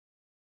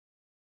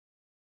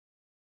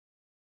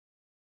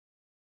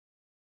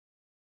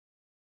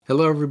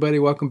Hello everybody,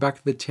 welcome back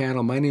to the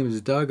channel. My name is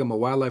Doug. I'm a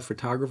wildlife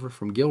photographer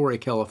from Gilroy,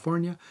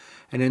 California.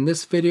 And in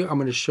this video, I'm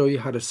going to show you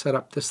how to set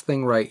up this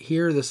thing right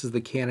here. This is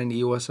the Canon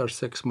EOS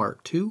R6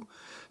 Mark II.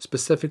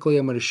 Specifically,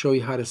 I'm going to show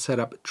you how to set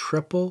up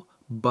triple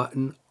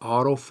button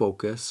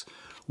autofocus,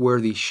 where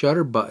the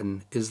shutter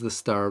button is the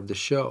star of the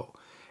show.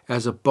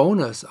 As a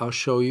bonus, I'll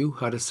show you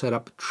how to set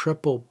up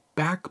triple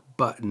back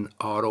button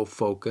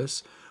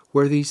autofocus,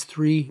 where these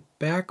three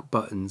back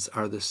buttons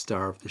are the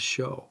star of the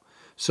show.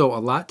 So a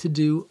lot to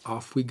do,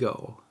 off we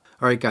go.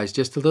 Alright guys,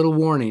 just a little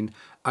warning,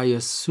 I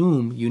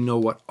assume you know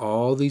what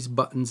all these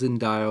buttons and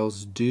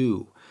dials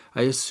do.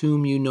 I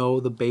assume you know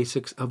the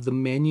basics of the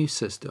menu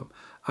system.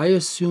 I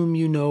assume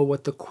you know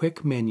what the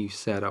quick menu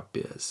setup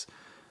is.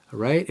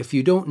 Alright, if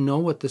you don't know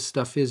what this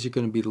stuff is, you're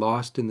going to be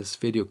lost in this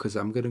video because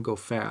I'm going to go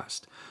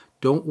fast.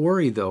 Don't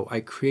worry though, I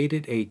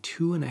created a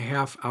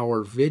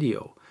 2.5-hour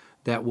video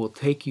that will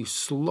take you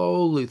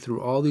slowly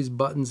through all these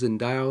buttons and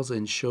dials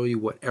and show you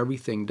what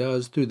everything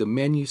does through the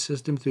menu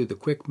system, through the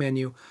quick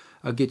menu.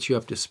 I'll get you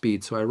up to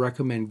speed, so I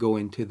recommend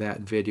going to that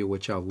video,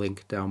 which I'll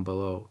link down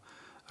below.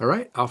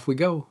 Alright, off we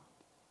go.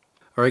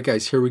 Alright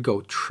guys, here we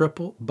go.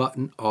 Triple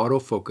button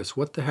autofocus.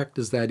 What the heck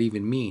does that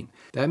even mean?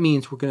 That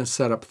means we're going to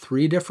set up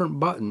 3 different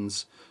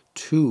buttons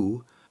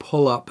to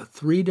pull up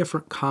 3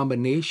 different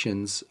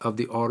combinations of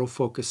the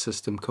autofocus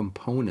system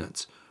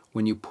components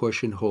when you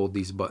push and hold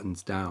these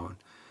buttons down.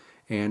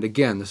 And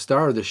again, the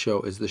star of the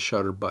show is the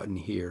shutter button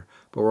here,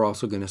 but we're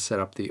also going to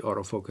set up the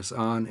autofocus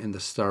on and the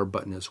star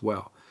button as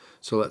well.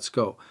 So let's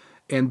go.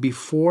 And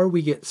before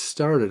we get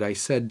started, I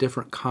said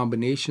different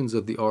combinations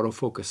of the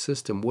autofocus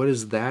system. What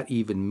does that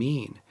even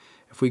mean?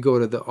 If we go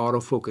to the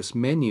autofocus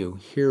menu,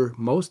 here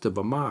most of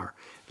them are.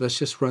 Let's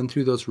just run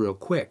through those real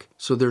quick.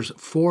 So there's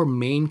 4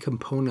 main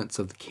components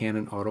of the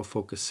Canon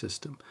autofocus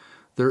system.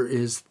 There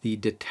is the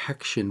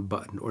detection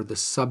button, or the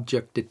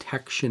subject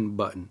detection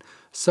button.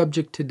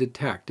 Subject to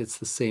detect, it's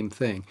the same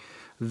thing.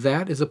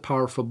 That is a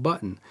powerful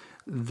button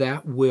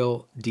that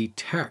will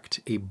detect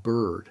a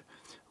bird.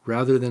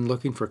 Rather than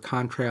looking for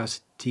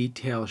contrast,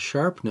 detail,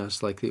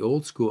 sharpness like the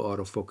old school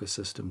autofocus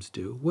systems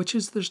do, which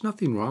is, there's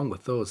nothing wrong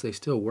with those, they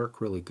still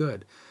work really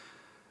good.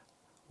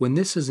 When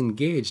this is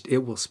engaged, it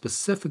will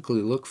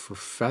specifically look for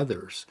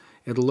feathers.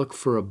 It'll look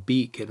for a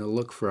beak, it'll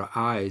look for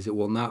eyes, it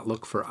will not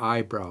look for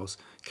eyebrows,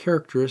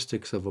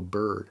 characteristics of a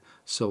bird.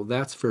 So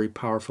that's very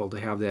powerful to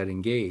have that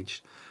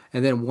engaged.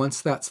 And then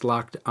once that's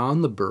locked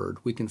on the bird,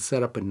 we can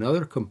set up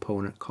another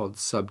component called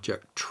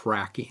subject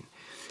tracking.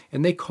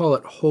 And they call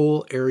it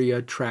whole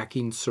area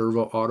tracking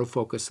servo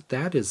autofocus.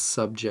 That is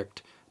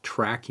subject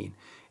tracking.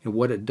 And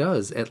what it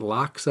does, it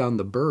locks on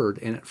the bird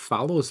and it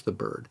follows the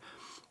bird.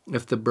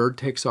 If the bird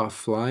takes off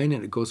flying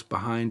and it goes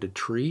behind a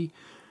tree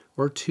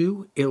or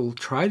two, it will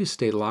try to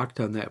stay locked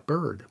on that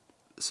bird.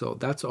 So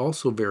that's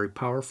also very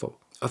powerful.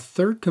 A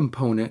third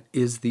component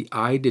is the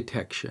eye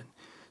detection.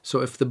 So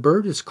if the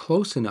bird is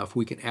close enough,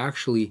 we can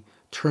actually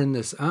turn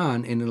this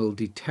on and it'll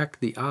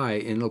detect the eye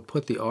and it'll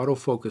put the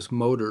autofocus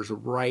motors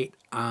right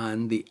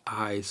on the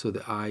eye so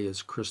the eye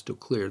is crystal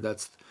clear.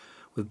 That's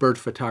with bird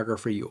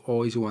photography, you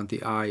always want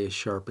the eye as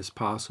sharp as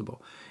possible.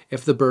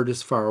 If the bird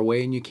is far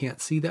away and you can't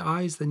see the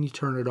eyes, then you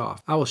turn it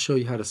off. I will show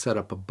you how to set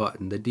up a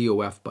button, the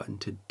DOF button,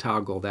 to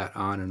toggle that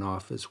on and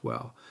off as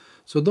well.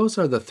 So those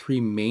are the 3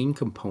 main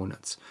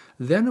components.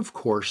 Then of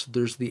course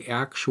there's the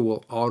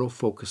actual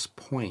autofocus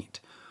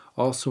point,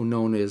 also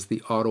known as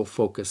the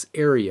autofocus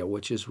area,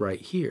 which is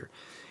right here.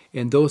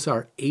 And those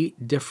are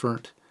 8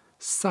 different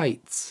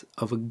sights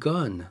of a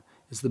gun,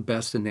 is the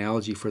best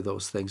analogy for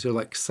those things. They're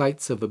like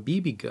sights of a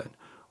BB gun,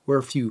 where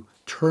if you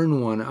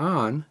turn one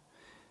on,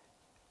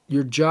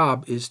 your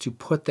job is to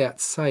put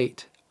that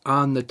sight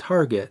on the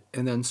target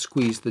and then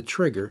squeeze the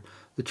trigger.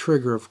 The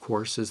trigger, of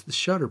course, is the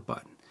shutter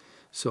button.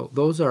 So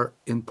those are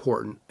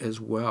important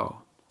as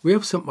well. We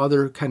have some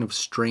other kind of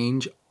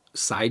strange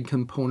side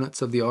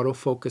components of the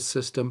autofocus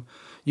system.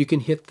 You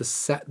can hit the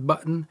set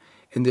button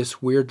and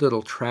this weird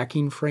little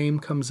tracking frame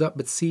comes up,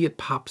 but see, it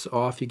pops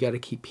off. You got to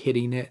keep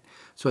hitting it,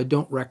 so I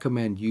don't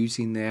recommend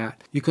using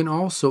that. You can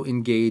also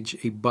engage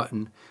a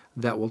button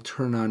that will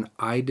turn on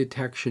eye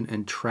detection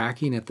and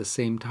tracking at the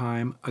same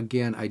time.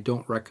 Again, I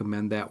don't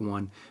recommend that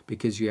one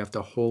because you have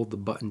to hold the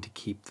button to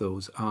keep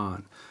those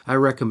on. I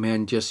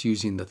recommend just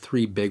using the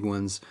 3 big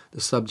ones: the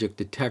subject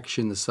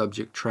detection, the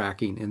subject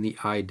tracking, and the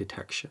eye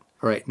detection.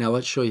 Alright, now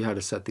let's show you how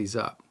to set these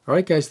up.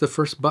 Alright guys, the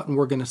first button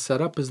we're going to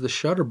set up is the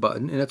shutter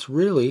button, and it's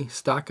really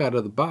stock out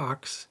of the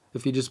box.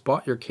 If you just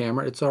bought your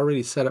camera, it's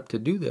already set up to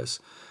do this.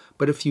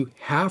 But if you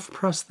half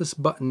press this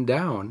button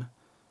down,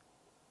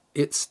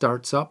 it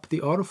starts up the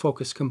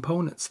autofocus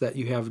components that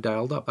you have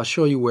dialed up. I'll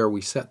show you where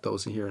we set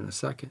those here in a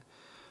second.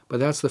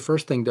 But that's the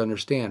first thing to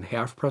understand.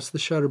 Half press the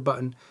shutter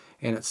button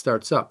and it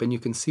starts up. And you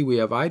can see we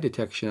have eye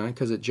detection on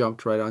because it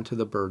jumped right onto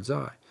the bird's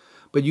eye.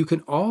 But you can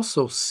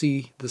also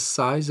see the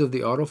size of the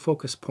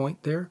autofocus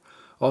point there,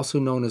 also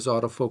known as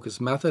autofocus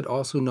method,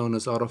 also known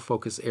as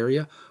autofocus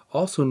area,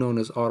 also known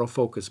as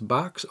autofocus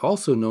box,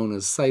 also known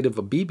as sight of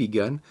a BB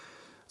gun.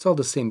 It's all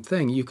the same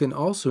thing. You can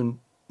also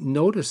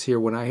notice here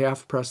when I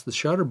half press the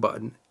shutter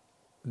button,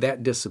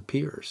 that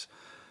disappears.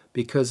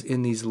 Because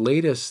in these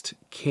latest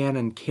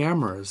Canon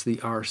cameras, the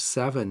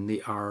R7,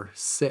 the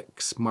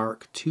R6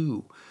 Mark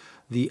II,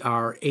 the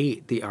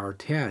R8, the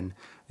R10,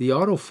 the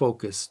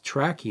autofocus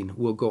tracking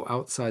will go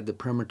outside the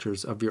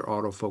perimeters of your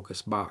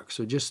autofocus box.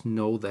 So just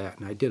know that,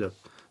 and I did a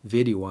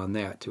video on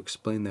that to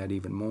explain that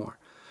even more.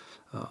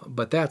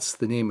 But that's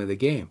the name of the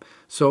game.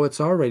 So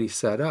it's already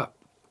set up.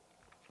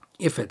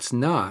 If it's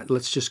not,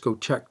 let's just go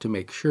check to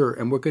make sure,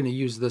 and we're going to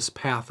use this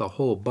path a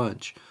whole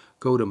bunch.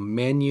 Go to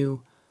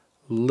Menu,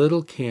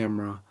 Little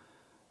Camera,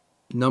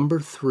 number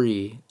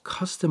 3,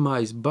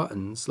 Customize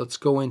Buttons. Let's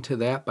go into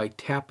that by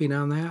tapping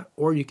on that,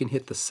 or you can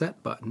hit the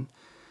Set button.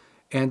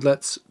 And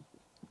let's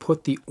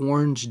put the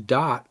orange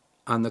dot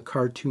on the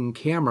cartoon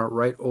camera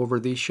right over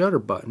the shutter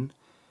button.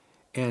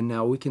 And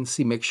now we can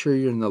see, make sure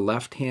you're in the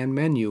left-hand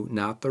menu,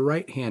 not the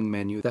right-hand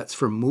menu. That's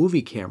for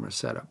movie camera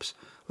setups.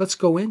 Let's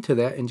go into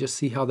that and just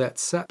see how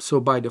that's set. So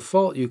by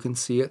default, you can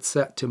see it's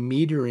set to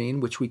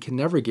metering, which we can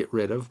never get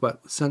rid of.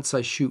 But since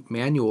I shoot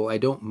manual, I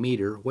don't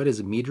meter. What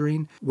is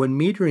metering? When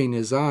metering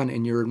is on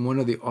and you're in one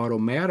of the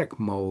automatic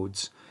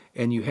modes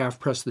and you have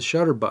pressed the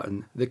shutter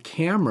button, the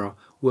camera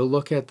will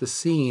look at the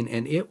scene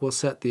and it will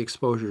set the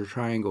exposure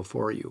triangle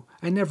for you.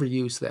 I never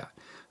use that.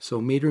 So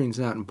metering is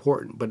not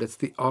important, but it's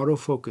the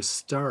autofocus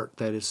start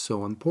that is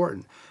so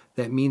important.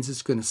 That means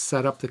it's going to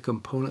set up the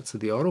components of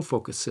the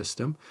autofocus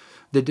system,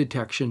 the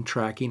detection,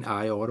 tracking,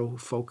 eye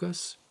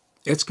autofocus.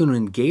 It's going to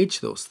engage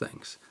those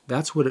things.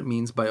 That's what it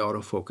means by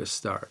autofocus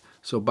start.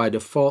 So by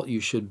default, you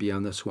should be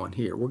on this one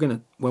here. We're going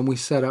to, when we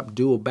set up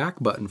dual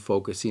back button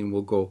focusing,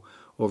 we'll go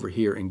over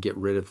here and get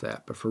rid of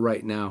that. But for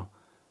right now,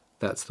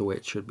 that's the way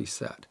it should be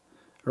set.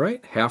 All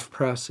right, half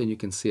press, and you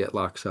can see it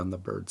locks on the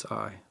bird's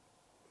eye.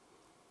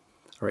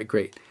 All right,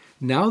 great.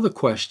 Now the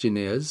question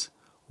is,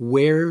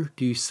 where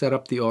do you set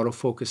up the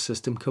autofocus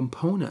system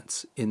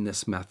components in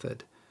this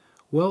method?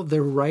 Well,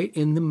 they're right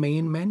in the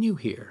main menu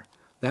here.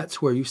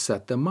 That's where you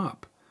set them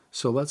up.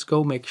 So let's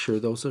go make sure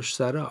those are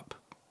set up.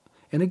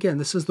 And again,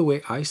 this is the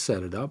way I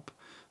set it up,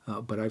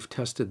 but I've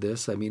tested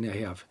this. I mean, I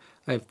have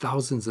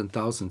thousands and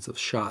thousands of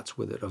shots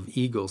with it of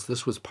eagles.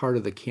 This was part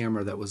of the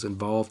camera that was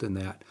involved in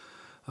that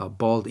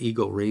bald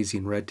eagle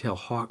raising red-tailed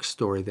hawk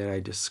story that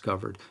I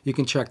discovered. You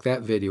can check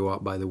that video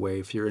out, by the way,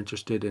 if you're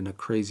interested in a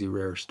crazy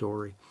rare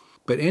story.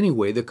 But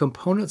anyway, the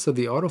components of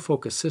the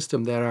autofocus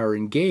system that are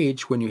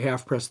engaged when you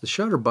half press the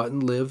shutter button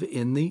live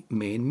in the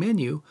main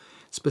menu,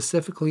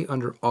 specifically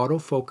under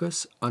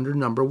autofocus under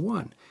number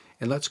 1.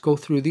 And let's go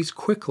through these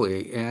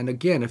quickly. And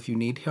again, if you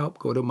need help,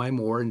 go to my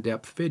more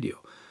in-depth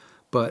video.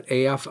 But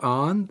AF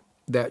on,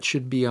 that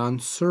should be on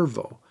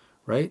servo,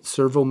 right?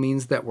 Servo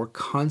means that we're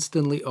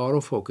constantly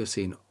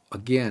autofocusing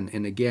again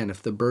and again.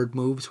 If the bird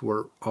moves,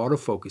 we're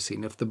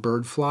autofocusing. If the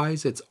bird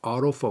flies, it's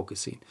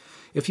autofocusing.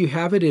 If you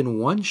have it in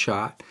one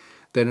shot,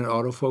 then it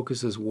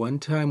autofocuses one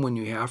time when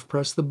you half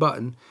press the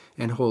button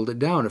and hold it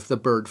down. If the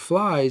bird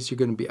flies, you're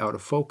going to be out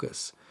of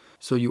focus.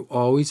 So you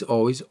always,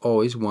 always,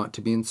 always want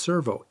to be in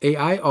servo.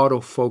 AI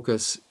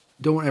autofocus,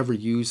 don't ever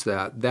use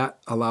that. That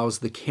allows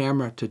the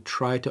camera to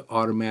try to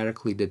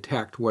automatically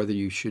detect whether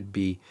you should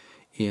be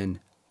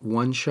in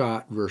one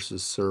shot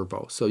versus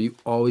servo. So you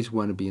always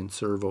want to be in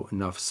servo,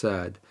 enough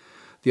said.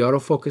 The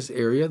autofocus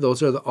area,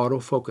 those are the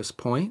autofocus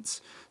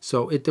points.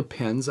 So it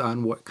depends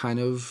on what kind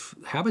of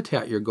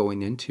habitat you're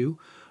going into,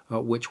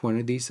 which one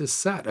of these is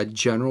set. A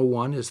general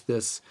one is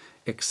this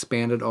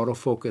expanded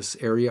autofocus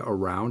area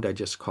around. I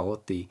just call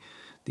it the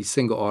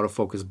single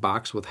autofocus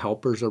box with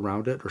helpers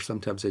around it, or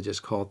sometimes I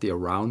just call it the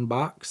around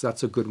box.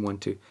 That's a good one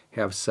to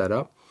have set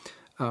up.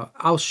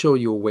 I'll show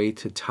you a way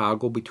to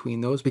toggle between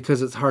those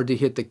because it's hard to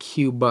hit the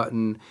Q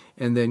button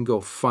and then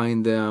go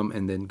find them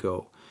and then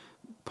go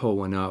pull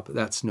one up.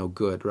 That's no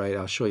good, right?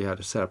 I'll show you how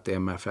to set up the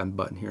MFN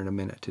button here in a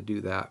minute to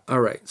do that.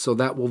 All right, so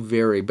that will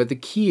vary. But the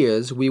key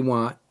is we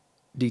want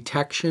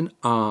detection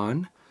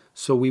on,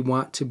 so we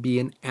want to be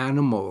in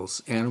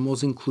animals.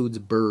 Animals includes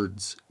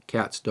birds,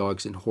 cats,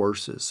 dogs, and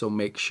horses. So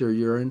make sure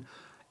you're in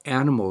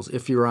animals.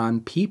 If you're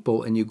on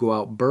people and you go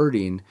out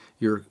birding,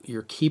 your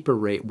keeper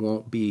rate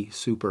won't be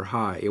super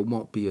high. It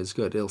won't be as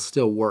good. It'll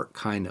still work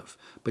kind of,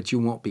 but you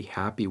won't be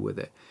happy with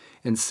it.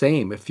 And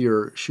same, if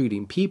you're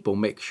shooting people,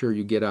 make sure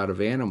you get out of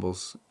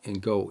animals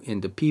and go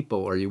into people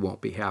or you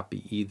won't be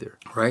happy either,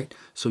 right?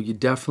 So you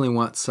definitely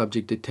want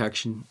subject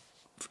detection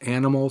for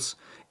animals.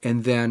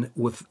 And then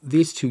with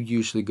these two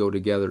usually go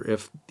together.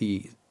 If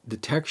the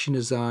detection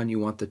is on, you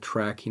want the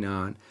tracking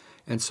on.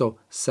 And so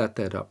set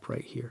that up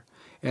right here.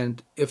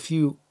 And if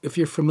you're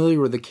familiar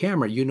with the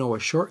camera, you know a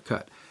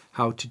shortcut,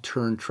 how to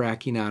turn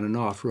tracking on and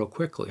off real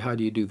quickly. How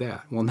do you do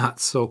that? Well, not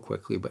so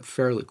quickly, but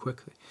fairly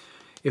quickly.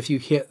 If you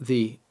hit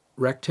the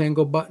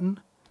rectangle button,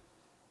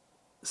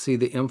 see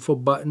the info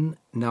button,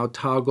 now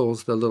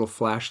toggles the little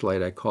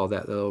flashlight. I call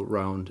that little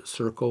round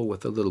circle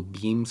with the little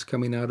beams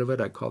coming out of it.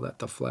 I call that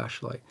the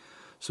flashlight.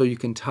 So you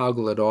can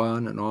toggle it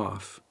on and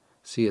off.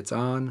 See, it's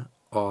on,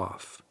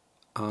 off,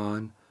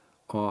 on,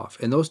 off.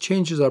 And those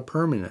changes are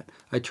permanent.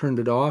 I turned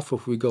it off.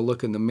 If we go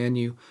look in the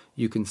menu,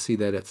 you can see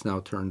that it's now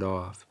turned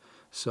off.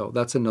 So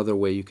that's another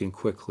way you can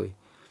quickly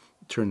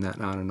turn that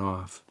on and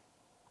off.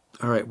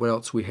 All right, what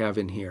else we have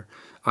in here?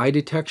 Eye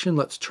detection,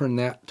 let's turn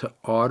that to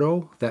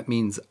auto. That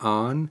means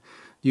on.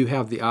 You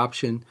have the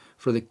option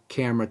for the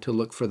camera to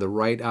look for the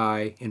right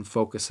eye and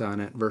focus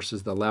on it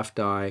versus the left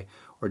eye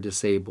or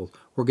disabled.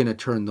 We're going to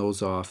turn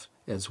those off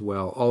as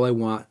well. All I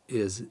want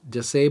is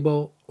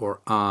disable or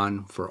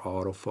on for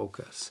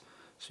autofocus.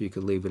 So you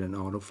could leave it in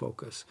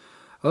autofocus.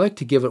 I like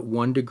to give it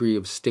 1 degree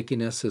of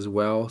stickiness as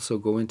well. So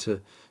go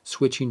into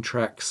switching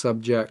track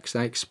subjects.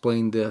 I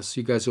explained this.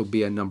 You guys will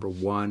be on number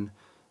 1.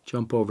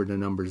 Jump over to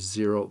number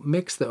 0.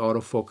 Makes the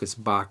autofocus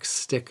box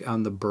stick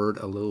on the bird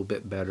a little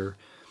bit better.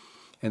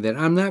 And then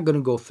I'm not going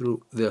to go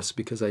through this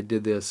because I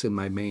did this in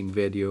my main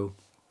video,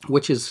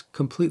 which is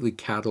completely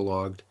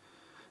cataloged.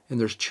 And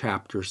there's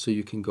chapters, so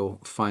you can go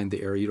find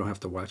the area. You don't have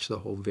to watch the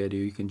whole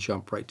video. You can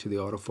jump right to the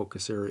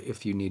autofocus area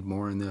if you need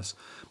more in this.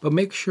 But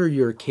make sure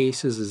your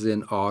cases is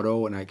in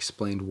auto, and I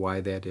explained why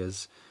that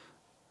is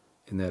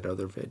in that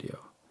other video.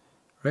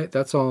 Right?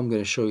 That's all I'm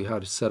going to show you how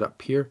to set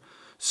up here.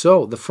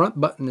 So the front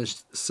button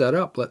is set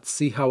up. Let's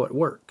see how it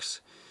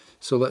works.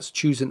 So let's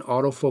choose an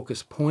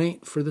autofocus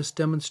point for this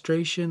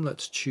demonstration.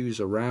 Let's choose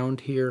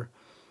around here.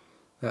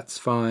 That's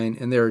fine.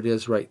 And there it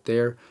is right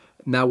there.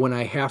 Now when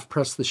I half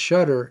press the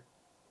shutter,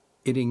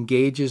 it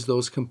engages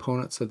those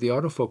components of the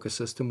autofocus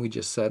system we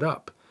just set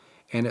up.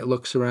 And it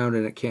looks around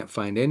and it can't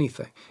find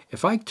anything.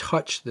 If I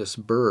touch this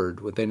bird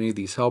with any of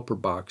these helper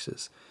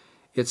boxes,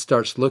 it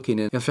starts looking.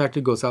 In fact,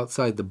 it goes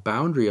outside the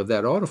boundary of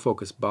that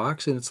autofocus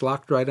box and it's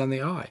locked right on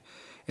the eye.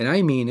 And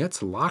I mean,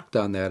 it's locked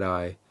on that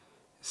eye.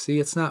 See,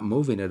 it's not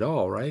moving at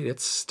all, right?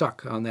 It's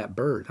stuck on that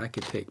bird. I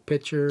could take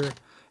picture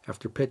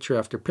after picture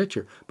after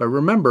picture. But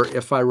remember,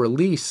 if I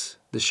release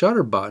the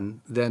shutter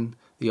button, then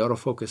the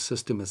autofocus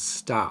system is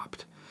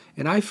stopped.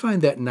 And I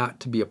find that not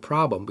to be a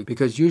problem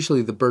because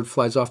usually the bird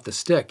flies off the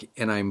stick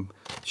and I'm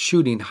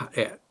shooting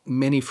at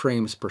many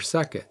frames per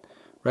second,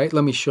 right?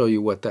 Let me show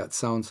you what that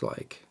sounds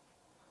like.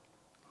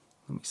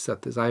 Let me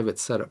set this. I have it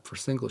set up for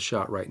single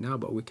shot right now,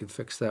 but we can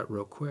fix that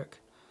real quick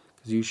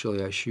because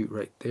usually I shoot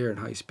right there in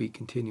high speed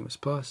continuous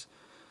plus.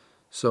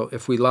 So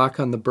if we lock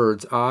on the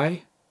bird's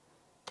eye,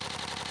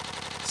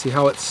 see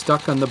how it's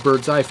stuck on the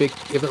bird's eye? If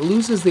it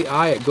loses the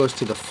eye, it goes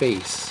to the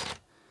face,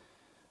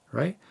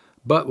 right?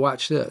 But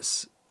watch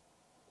this.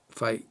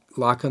 If I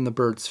lock on the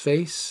bird's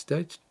face,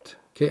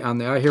 okay, on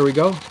the eye, here we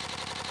go.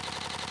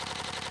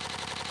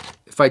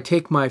 If I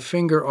take my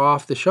finger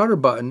off the shutter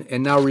button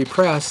and now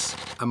repress,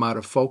 I'm out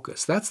of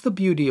focus. That's the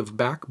beauty of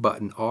back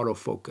button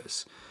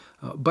autofocus.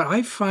 But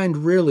I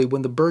find really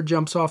when the bird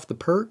jumps off the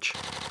perch,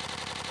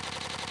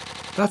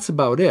 that's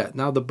about it.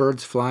 Now the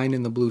bird's flying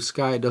in the blue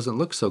sky, it doesn't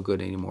look so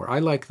good anymore. I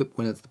like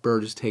when the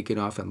bird is taking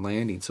off and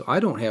landing, so I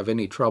don't have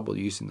any trouble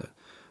using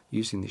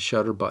the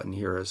shutter button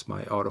here as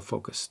my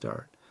autofocus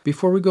start.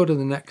 Before we go to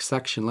the next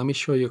section, let me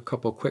show you a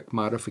couple quick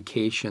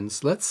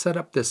modifications. Let's set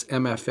up this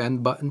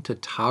MFN button to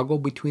toggle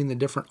between the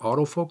different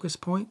autofocus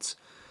points.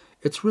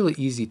 It's really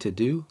easy to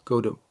do. Go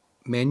to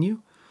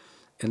Menu,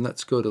 and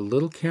let's go to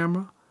Little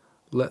Camera.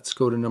 Let's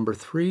go to number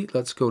 3.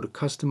 Let's go to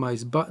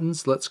Customize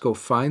Buttons. Let's go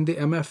find the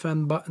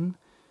MFN button.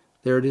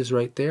 There it is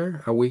right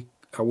there. Are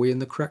we in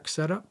the correct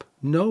setup?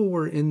 No,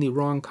 we're in the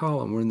wrong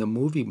column. We're in the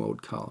movie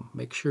mode column.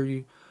 Make sure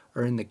you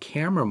are in the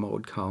camera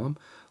mode column.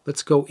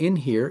 Let's go in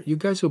here. You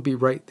guys will be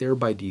right there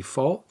by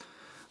default.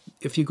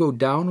 If you go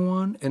down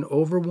one and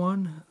over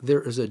one,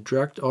 there is a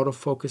direct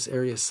autofocus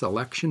area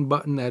selection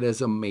button. That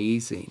is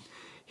amazing.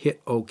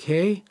 Hit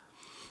OK.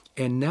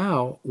 And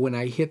now when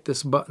I hit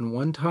this button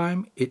one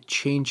time, it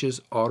changes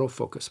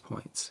autofocus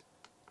points.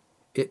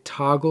 It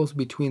toggles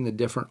between the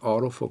different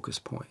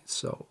autofocus points.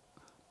 So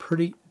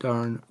pretty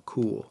darn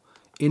cool.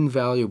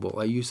 Invaluable.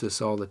 I use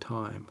this all the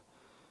time.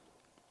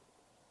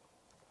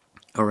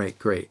 All right,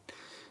 great.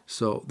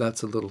 So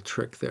that's a little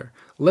trick there.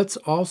 Let's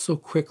also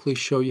quickly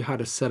show you how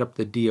to set up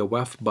the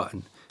DOF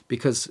button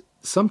because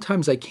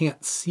sometimes I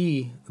can't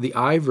see the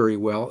eye very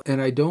well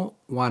and I don't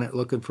want it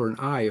looking for an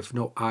eye if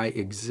no eye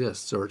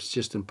exists or it's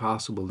just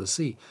impossible to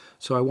see.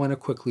 So I want to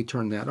quickly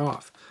turn that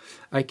off.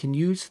 I can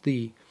use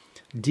the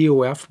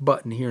DOF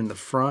button here in the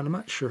front. I'm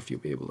not sure if you'll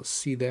be able to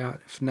see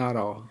that. If not,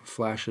 I'll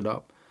flash it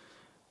up.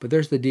 But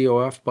there's the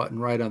DOF button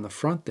right on the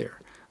front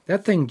there.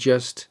 That thing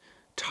just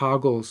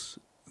toggles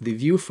the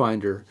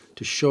viewfinder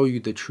to show you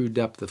the true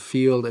depth of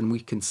field, and we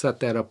can set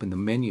that up in the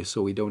menu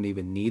so we don't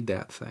even need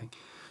that thing.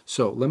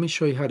 So let me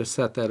show you how to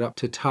set that up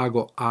to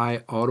toggle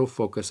eye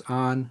autofocus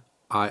on,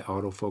 eye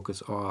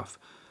autofocus off.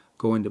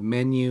 Go into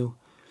Menu,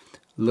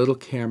 Little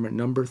Camera,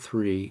 number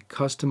 3,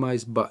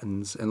 Customize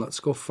Buttons, and let's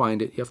go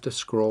find it. You have to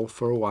scroll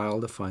for a while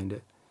to find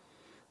it.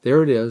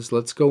 There it is.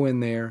 Let's go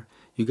in there.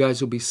 You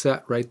guys will be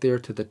set right there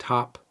to the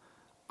top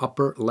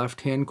upper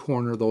left-hand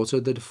corner. Those are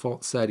the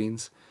default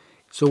settings.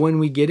 So when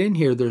we get in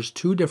here, there's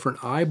 2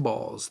 different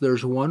eyeballs.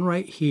 There's one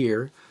right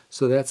here,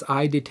 so that's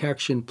eye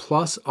detection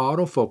plus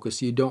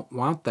autofocus. You don't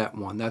want that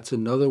one. That's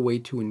another way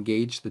to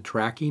engage the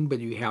tracking, but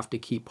you have to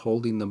keep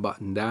holding the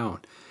button down.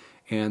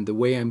 And the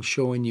way I'm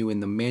showing you in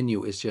the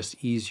menu is just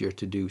easier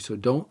to do, so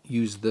don't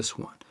use this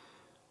one.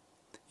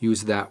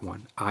 use that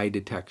one, eye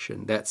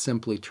detection. That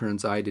simply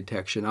turns eye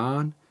detection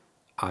on,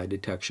 eye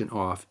detection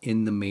off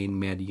in the main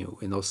menu.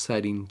 And those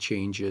setting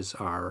changes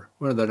are,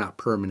 well, they're not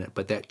permanent,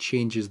 but that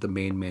changes the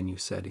main menu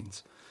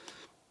settings.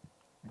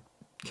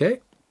 Okay,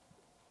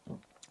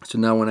 so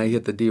now when I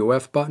hit the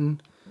DOF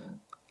button,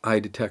 eye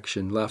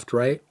detection left,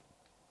 right,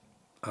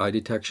 eye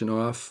detection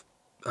off,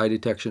 eye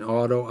detection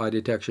auto, eye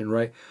detection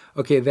right.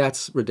 Okay,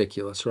 that's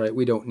ridiculous, right?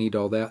 We don't need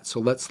all that. So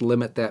let's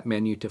limit that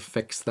menu to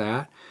fix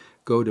that.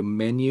 Go to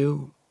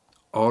menu,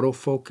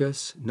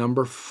 autofocus.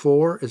 Number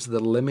 4 is the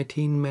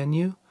limiting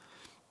menu.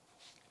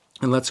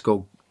 And let's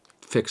go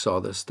fix all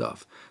this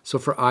stuff. So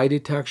for eye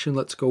detection,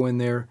 let's go in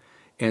there.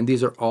 And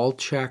these are all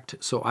checked.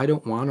 So I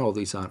don't want all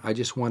these on. I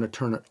just want to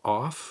turn it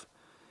off.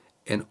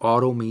 And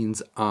auto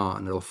means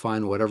on. It'll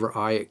find whatever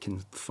eye it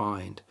can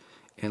find.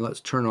 And let's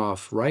turn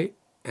off right.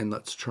 And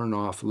let's turn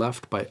off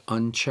left by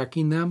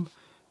unchecking them.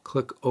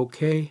 Click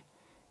OK.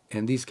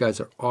 And these guys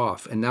are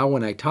off. And now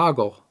when I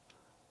toggle,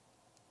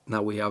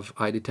 now we have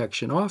eye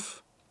detection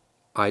off,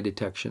 eye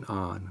detection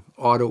on.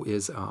 Auto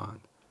is on.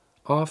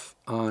 Off,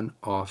 on,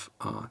 off,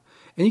 on.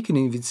 And you can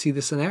even see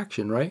this in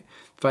action, right?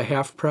 If I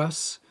half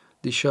press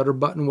the shutter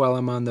button while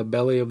I'm on the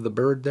belly of the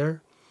bird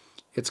there,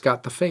 it's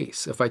got the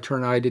face. If I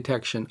turn eye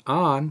detection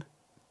on,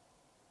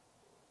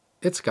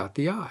 it's got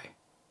the eye.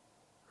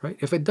 Right?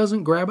 If it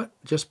doesn't grab it,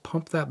 just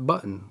pump that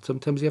button.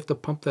 Sometimes you have to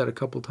pump that a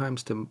couple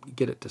times to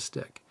get it to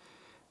stick.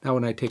 Now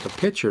when I take a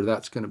picture,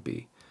 that's going to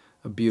be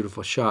a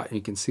beautiful shot. And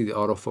you can see the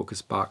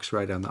autofocus box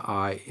right on the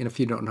eye. And if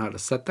you don't know how to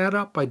set that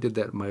up, I did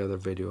that in my other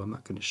video. I'm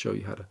not going to show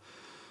you how to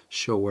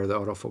show where the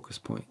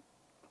autofocus point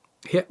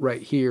hit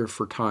right here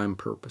for time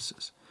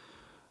purposes.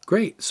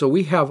 Great. So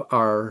we have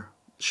our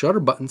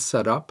shutter button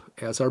set up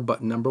as our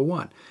button number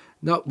 1.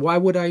 Now, why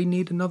would I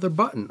need another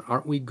button?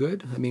 Aren't we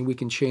good? I mean, we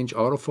can change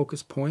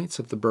autofocus points.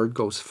 If the bird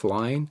goes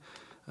flying,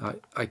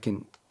 I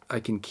can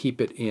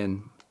keep it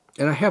in.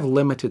 And I have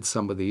limited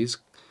some of these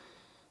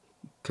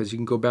because you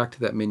can go back to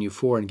that menu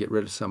 4 and get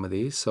rid of some of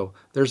these. So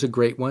there's a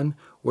great one.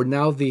 Where's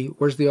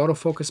the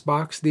autofocus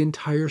box? The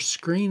entire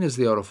screen is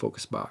the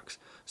autofocus box.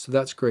 So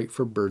that's great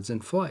for birds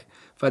in flight.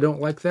 If I don't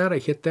like that, I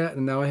hit that,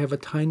 and now I have a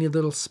tiny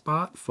little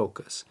spot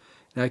focus.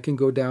 And I can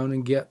go down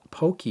and get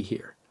pokey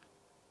here.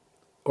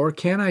 Or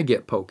can I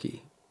get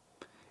pokey?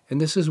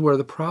 And this is where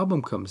the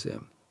problem comes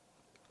in.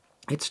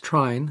 It's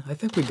trying. I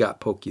think we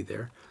got pokey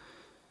there.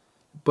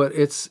 But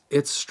it's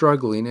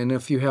struggling. And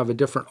if you have a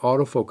different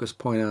autofocus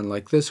point on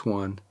like this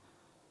one,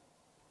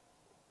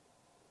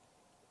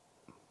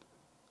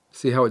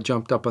 see how it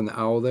jumped up on the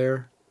owl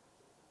there?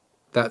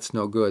 That's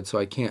no good, so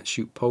I can't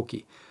shoot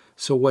pokey.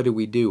 So what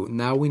do?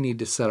 Now we need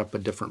to set up a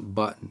different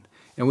button.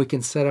 And we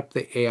can set up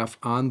the AF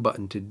on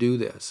button to do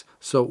this.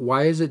 So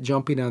why is it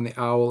jumping on the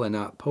owl and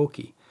not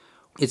pokey?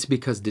 It's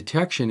because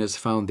detection has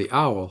found the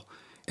owl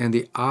and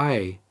the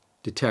eye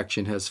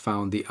detection has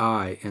found the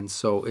eye. And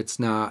so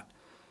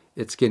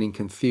it's getting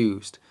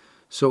confused.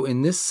 So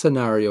in this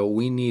scenario,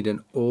 we need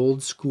an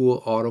old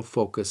school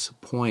autofocus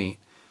point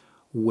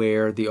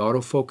where the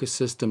autofocus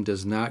system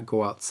does not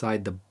go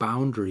outside the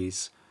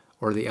boundaries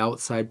or the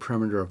outside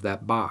perimeter of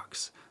that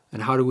box.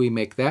 And how do we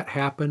make that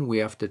happen? We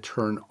have to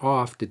turn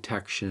off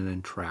detection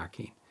and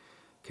tracking.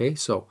 Okay,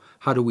 so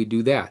how do we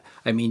do that?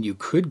 I mean, you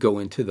could go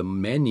into the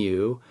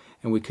menu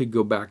and we could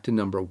go back to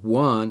number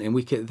 1 and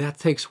that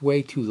takes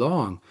way too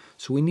long.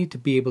 So we need to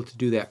be able to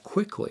do that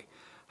quickly.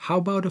 How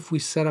about if we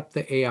set up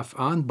the AF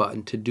on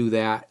button to do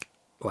that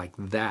like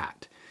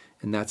that?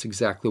 And that's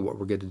exactly what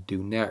we're going to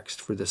do next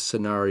for this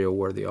scenario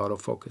where the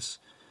autofocus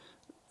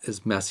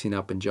is messing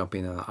up and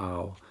jumping on the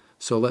owl.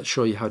 So let's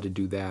show you how to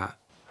do that.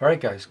 All right,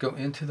 guys, go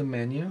into the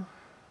menu.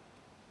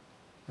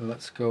 And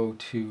let's go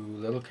to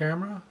little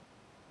camera,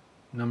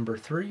 number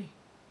 3,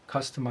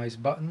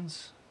 customize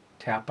buttons,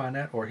 tap on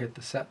it or hit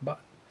the set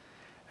button.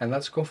 And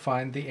let's go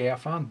find the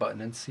AF on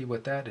button and see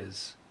what that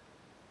is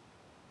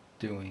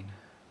doing.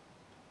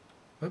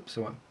 Oops,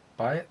 I went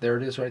by it. There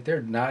it is right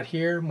there. Not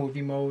here,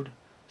 movie mode,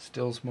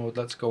 stills mode.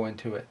 Let's go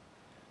into it.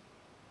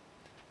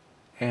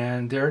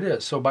 And there it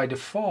is. So by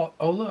default,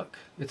 oh look,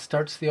 it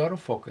starts the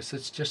autofocus.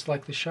 It's just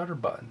like the shutter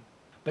button.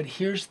 But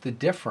here's the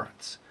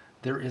difference.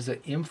 There is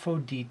an info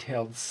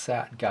detailed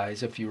set,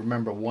 guys. If you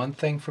remember one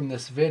thing from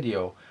this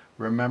video,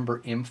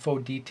 remember info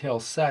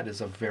detail set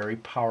is a very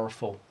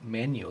powerful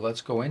menu.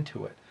 Let's go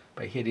into it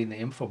by hitting the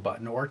info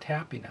button or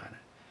tapping on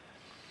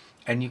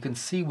it. And you can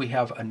see we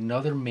have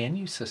another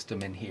menu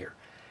system in here.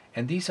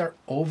 And these are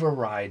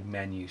override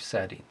menu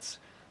settings.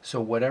 So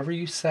whatever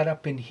you set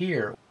up in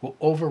here will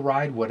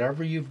override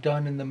whatever you've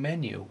done in the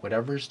menu.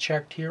 Whatever is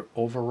checked here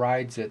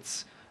overrides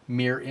its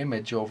mirror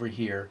image over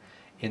here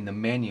in the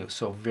menu.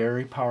 So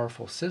very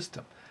powerful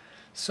system.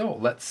 So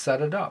let's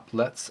set it up.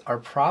 Our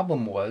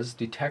problem was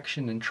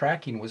detection and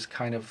tracking was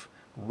kind of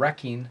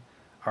wrecking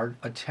our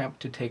attempt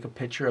to take a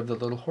picture of the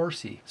little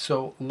horsey.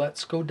 So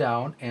let's go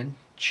down and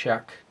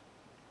check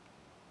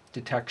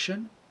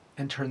detection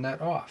and turn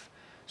that off.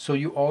 So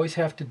you always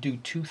have to do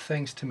 2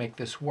 things to make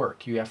this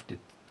work. You have to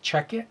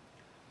check it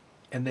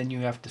and then you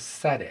have to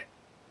set it.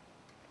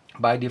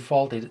 By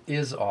default it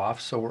is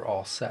off, so we're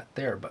all set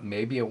there, but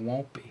maybe it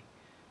won't be.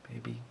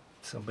 Maybe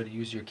somebody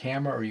used your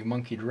camera or you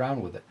monkeyed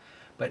around with it.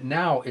 But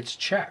now it's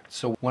checked,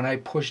 so when I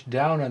push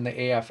down on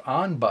the AF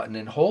on button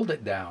and hold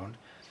it down,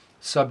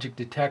 subject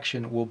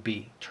detection will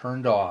be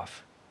turned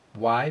off.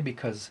 Why?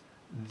 Because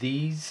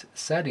these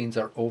settings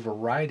are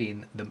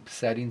overriding the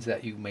settings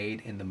that you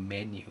made in the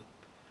menu.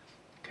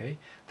 Okay,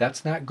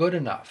 that's not good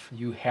enough.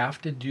 You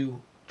have to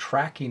do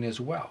tracking as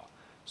well.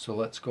 So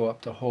let's go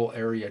up to whole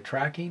area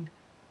tracking,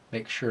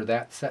 make sure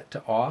that's set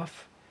to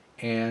off,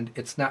 and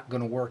it's not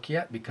going to work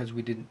yet because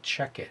we didn't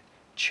check it.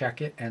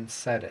 Check it and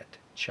set it.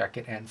 Check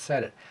it and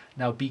set it.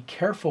 Now be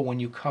careful when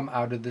you come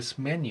out of this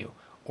menu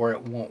or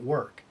it won't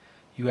work.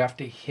 You have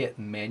to hit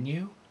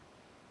menu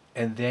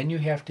and then you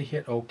have to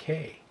hit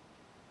OK.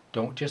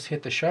 Don't just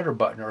hit the shutter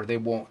button or they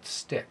won't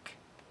stick.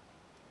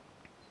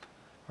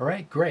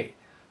 Alright, great.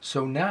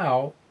 So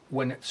now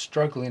when it's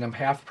struggling, I'm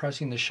half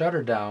pressing the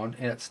shutter down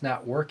and it's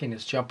not working,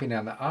 it's jumping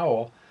on the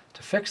owl.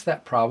 To fix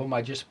that problem,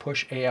 I just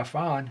push AF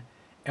on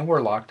and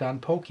we're locked on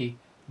pokey.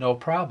 No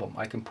problem.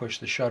 I can push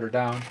the shutter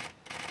down,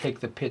 take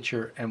the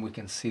picture, and we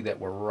can see that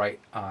we're right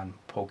on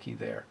pokey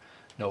there.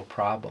 No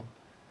problem.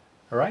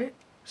 Alright?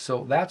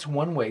 So that's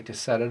one way to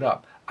set it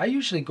up. I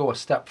usually go a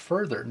step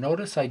further.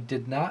 Notice I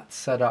did not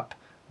set up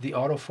the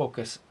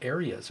autofocus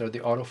areas or the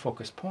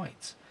autofocus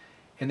points.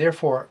 And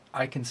therefore,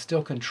 I can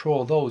still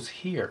control those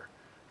here.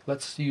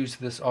 Let's use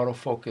this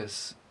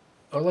autofocus,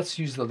 or let's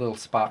use the little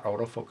spot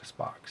autofocus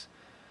box.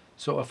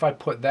 So if I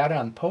put that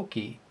on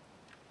pokey,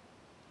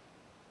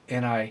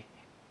 and I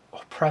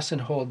press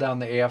and hold down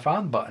the AF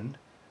on button,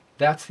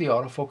 that's the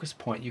autofocus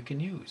point you can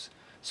use.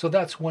 So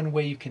that's one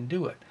way you can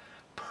do it.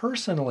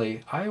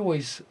 Personally, I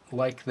always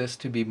like this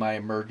to be my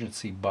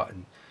emergency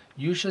button.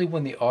 Usually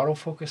when the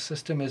autofocus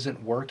system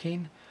isn't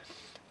working,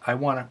 I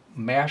want to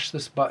mash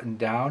this button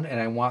down and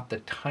I want the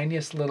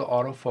tiniest little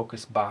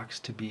autofocus box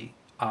to be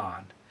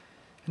on.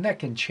 And that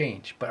can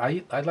change, but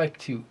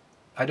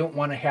I don't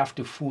want to have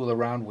to fool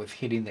around with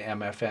hitting the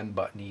MFN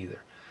button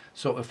either.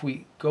 So if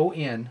we go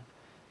in,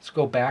 let's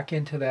go back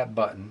into that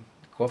button,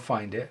 go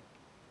find it.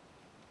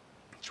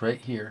 It's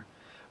right here.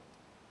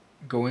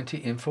 Go into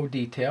info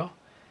detail,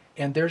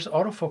 and there's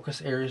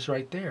autofocus areas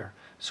right there.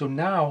 So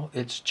now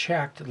it's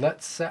checked.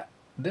 Let's set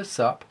this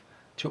up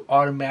to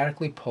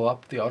automatically pull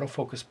up the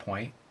autofocus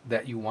point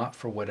that you want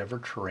for whatever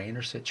terrain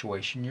or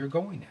situation you're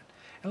going in.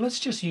 And let's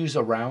just use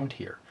around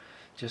here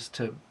just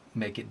to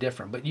make it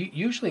different. But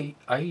usually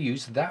I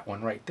use that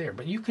one right there,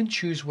 but you can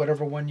choose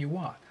whatever one you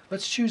want.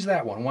 Let's choose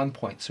that one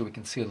point, so we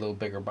can see a little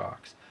bigger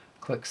box.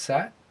 Click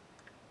set,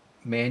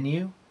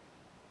 menu,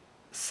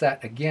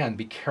 set again.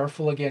 Be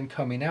careful again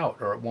coming out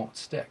or it won't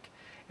stick.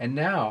 And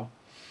now,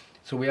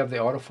 so we have the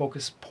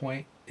autofocus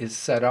point is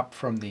set up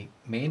from the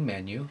main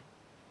menu.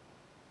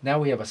 Now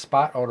we have a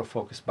spot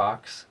autofocus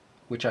box,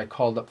 which I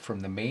called up from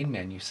the main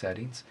menu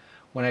settings.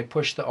 When I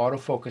push the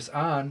autofocus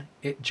on,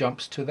 it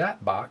jumps to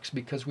that box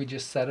because we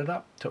just set it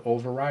up to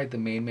override the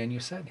main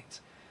menu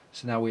settings.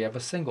 So now we have a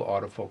single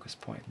autofocus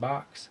point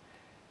box,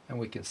 and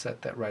we can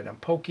set that right on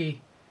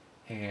pokey,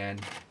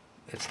 and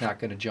it's not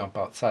going to jump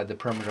outside the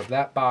perimeter of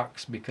that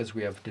box because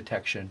we have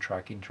detection and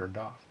tracking turned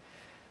off.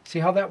 See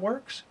how that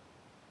works?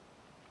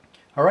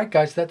 Alright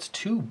guys, that's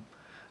two.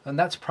 And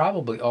that's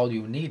probably all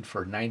you need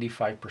for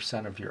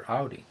 95% of your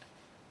outing.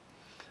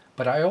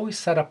 But I always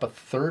set up a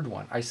third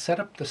one. I set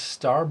up the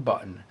star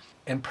button.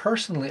 And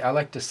personally, I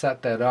like to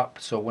set that up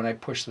so when I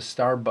push the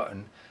star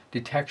button,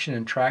 detection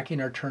and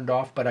tracking are turned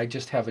off, but I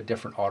just have a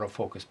different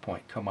autofocus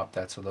point come up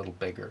that's a little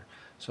bigger.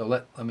 So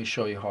let me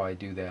show you how I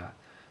do that.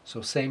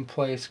 So same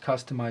place,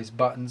 customize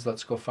buttons.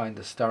 Let's go find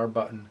the star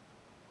button.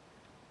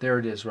 There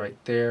it is right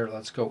there.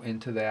 Let's go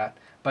into that.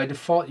 By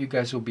default, you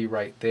guys will be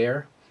right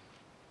there.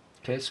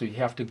 Okay, so you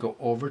have to go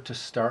over to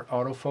start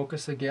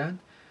autofocus again.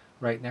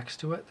 Right next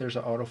to it, there's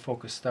an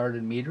autofocus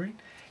started metering.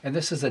 And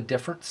this is a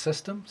different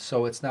system,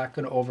 so it's not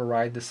going to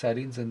override the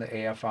settings in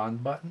the AF on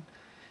button.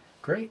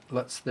 Great.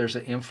 There's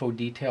an info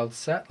detailed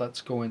set.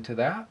 Let's go into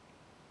that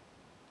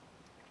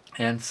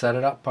and set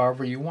it up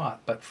however you want.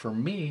 But for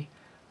me,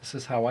 this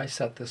is how I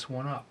set this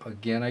one up.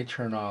 Again, I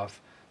turn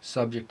off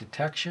subject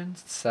detection,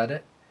 set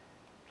it.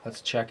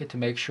 Let's check it to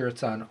make sure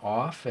it's on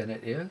off, and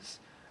it is.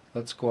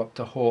 Let's go up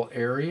to whole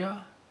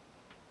area.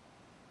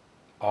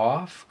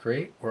 Off.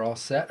 Great. We're all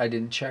set. I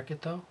didn't check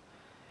it though.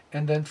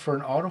 And then for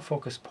an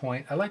autofocus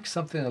point, I like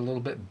something a little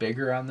bit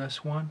bigger on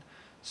this one.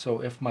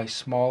 So if my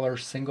smaller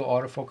single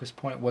autofocus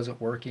point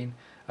wasn't working,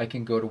 I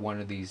can go to one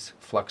of these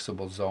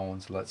flexible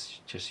zones.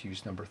 Let's just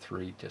use number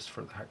 3 just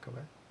for the heck of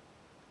it.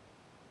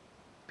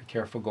 Be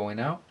careful going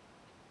out.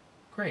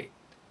 Great.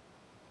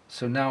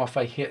 So now if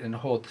I hit and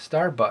hold the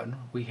star button,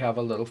 we have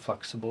a little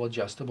flexible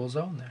adjustable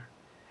zone there.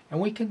 And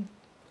we can,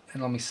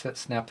 and let me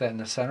snap that in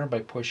the center by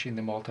pushing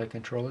the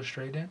multi-controller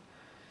straight in.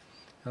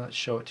 And let's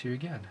show it to you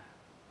again.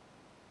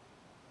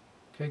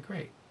 Okay,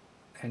 great.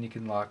 And you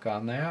can lock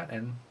on that,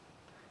 and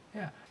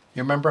yeah.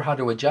 You remember how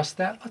to adjust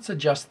that? Let's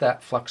adjust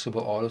that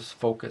flexible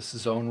autofocus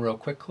zone real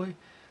quickly.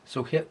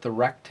 So hit the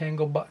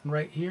rectangle button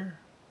right here.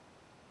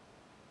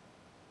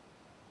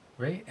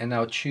 Great, and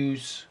now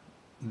choose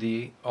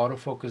the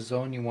autofocus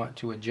zone you want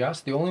to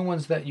adjust. The only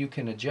ones that you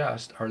can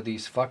adjust are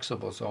these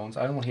flexible zones.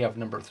 I only have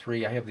number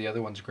 3. I have the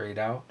other ones grayed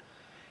out.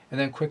 And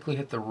then quickly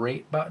hit the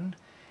rate button.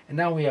 And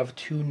now we have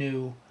 2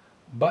 new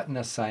button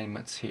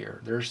assignments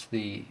here. There's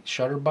the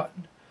shutter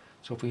button.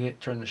 So if we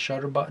turn the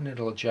shutter button,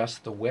 it'll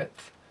adjust the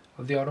width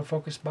of the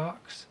autofocus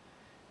box.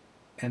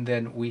 And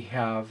then we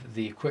have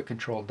the quick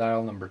control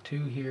dial number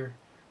 2 here.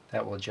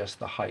 That will adjust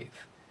the height.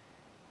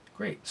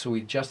 Great, so we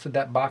adjusted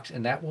that box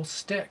and that will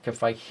stick.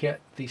 If I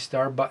hit the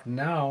star button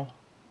now,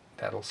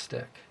 that'll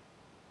stick.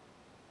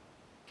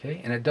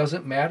 Okay, and it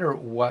doesn't matter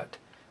what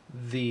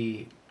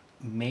the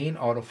main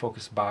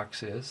autofocus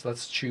box is.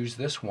 Let's choose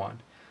this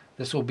one.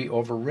 This will be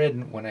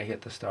overridden when I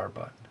hit the star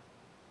button.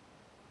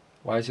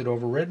 Why is it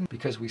overridden?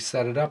 Because we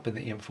set it up in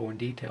the Info and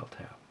Detail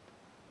tab.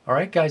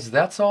 Alright guys,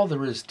 that's all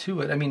there is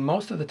to it. I mean,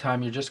 most of the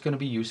time you're just going to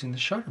be using the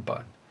shutter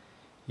button.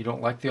 You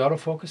don't like the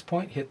autofocus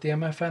point, hit the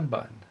MFN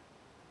button.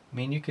 I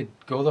mean, you could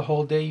go the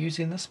whole day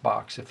using this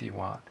box if you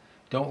want.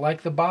 Don't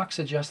like the box,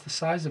 adjust the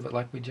size of it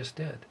like we just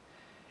did.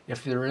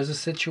 If there is a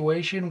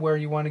situation where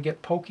you want to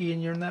get pokey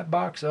and you're in that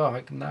box, oh,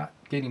 I'm not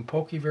getting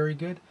pokey very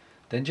good,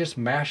 then just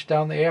mash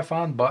down the AF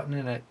on button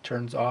and it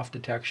turns off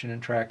detection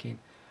and tracking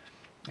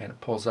and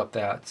it pulls up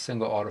that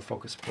single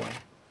autofocus point.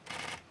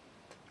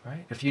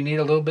 Right? If you need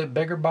a little bit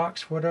bigger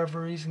box for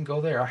whatever reason,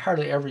 go there. I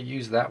hardly ever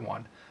use that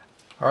one.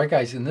 Alright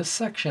guys, in this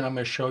section I'm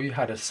going to show you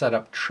how to set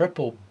up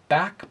triple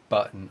back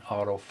button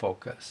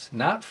autofocus,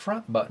 not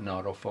front button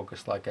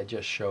autofocus like I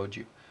just showed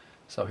you.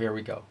 So here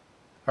we go.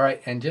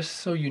 Alright, and just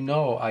so you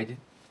know,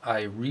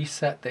 I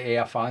reset the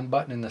AF on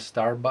button and the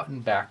star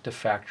button back to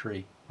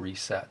factory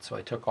reset. So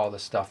I took all the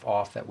stuff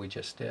off that we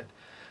just did.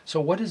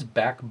 So what does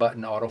back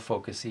button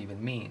autofocus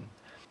even mean?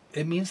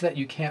 It means that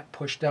you can't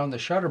push down the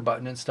shutter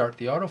button and start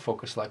the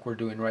autofocus like we're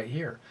doing right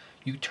here.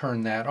 You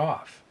turn that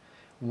off.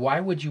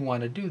 Why would you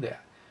want to do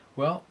that?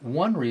 Well,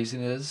 one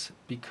reason is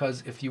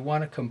because if you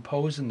want to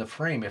compose in the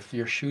frame, if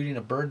you're shooting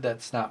a bird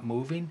that's not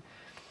moving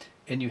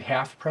and you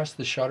half press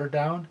the shutter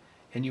down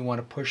and you want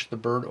to push the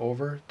bird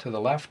over to the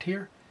left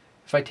here,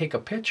 if I take a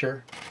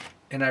picture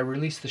and I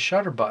release the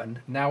shutter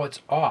button, now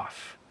it's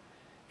off.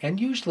 And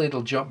usually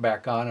it'll jump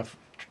back on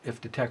if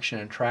detection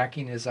and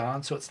tracking is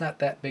on, so it's not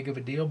that big of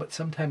a deal, but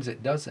sometimes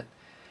it doesn't.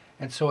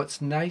 And so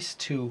it's nice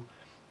to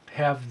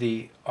have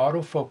the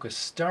autofocus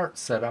start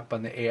set up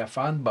on the AF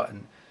on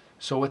button.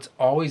 So it's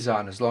always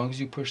on. As long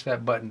as you push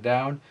that button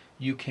down,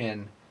 you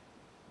can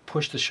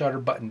push the shutter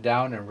button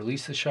down and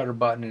release the shutter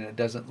button and it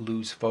doesn't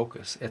lose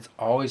focus. It's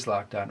always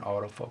locked on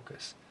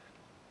autofocus.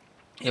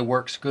 It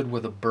works good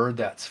with a bird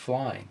that's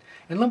flying.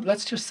 And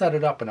let's just set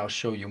it up and I'll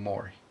show you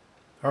more.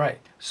 Alright,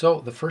 so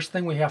the first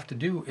thing we have to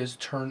do is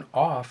turn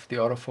off the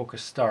autofocus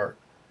start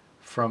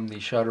from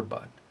the shutter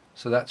button.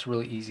 So that's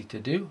really easy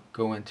to do.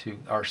 Go into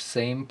our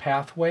same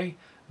pathway,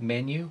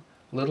 menu,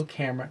 little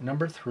camera,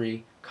 number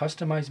 3,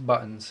 customize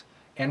buttons,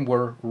 and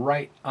we're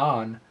right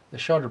on the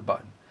shutter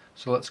button.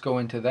 So let's go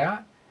into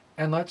that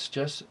and let's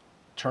just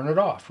turn it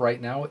off.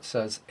 Right now it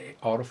says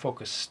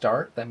autofocus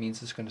start. That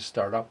means it's going to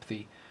start up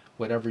the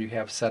whatever you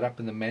have set up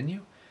in the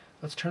menu.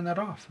 Let's turn that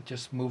off.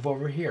 Just move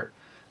over here.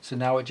 So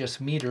now it just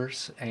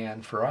meters,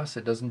 and for us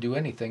it doesn't do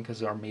anything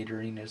because our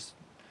metering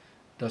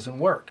doesn't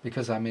work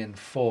because I'm in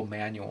full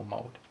manual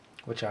mode,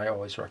 which I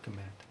always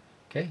recommend.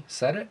 Okay,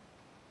 set it.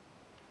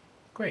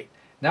 Great.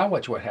 Now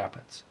watch what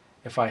happens.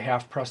 If I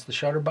half press the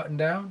shutter button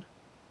down,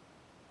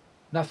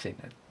 nothing.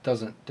 It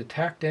doesn't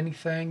detect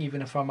anything,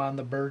 even if I'm on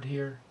the bird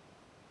here.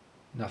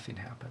 Nothing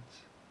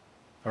happens.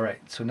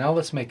 Alright, so now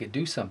let's make it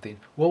do something.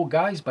 Well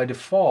guys, by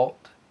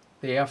default,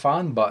 the AF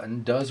on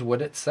button does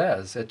what it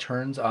says. It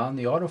turns on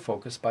the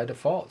autofocus by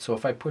default. So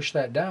if I push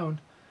that down,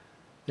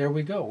 there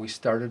we go. We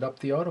started up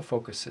the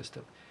autofocus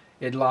system.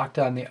 It locked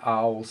on the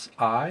owl's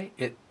eye.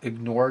 It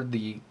ignored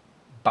the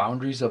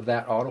boundaries of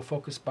that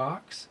autofocus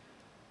box.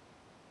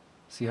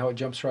 See how it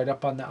jumps right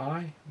up on the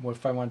eye? What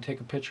if I want to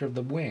take a picture of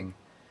the wing?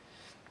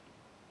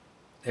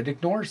 It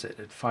ignores it.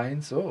 It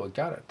finds, oh, it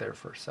got it there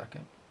for a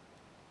second.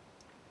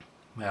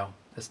 Well,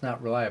 it's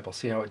not reliable.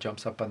 See how it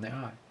jumps up on the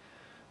eye?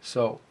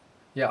 So,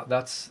 yeah,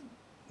 that's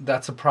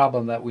a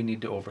problem that we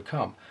need to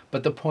overcome.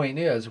 But the point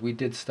is, we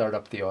did start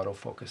up the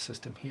autofocus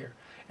system here.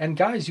 And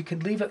guys, you can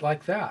leave it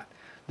like that.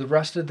 The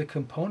rest of the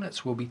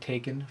components will be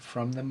taken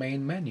from the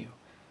main menu.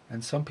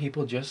 And some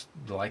people just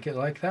like it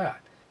like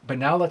that. But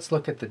now let's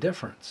look at the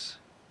difference.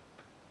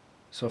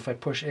 So if I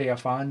push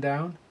AF on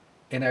down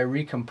and I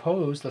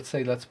recompose, let's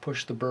say let's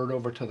push the bird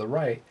over to the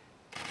right,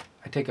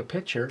 I take a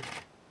picture,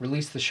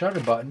 release the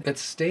shutter button, it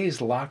stays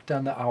locked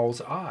on the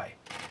owl's eye.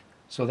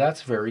 So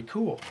that's very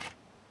cool.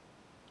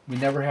 We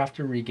never have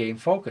to regain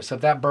focus. If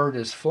that bird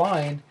is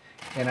flying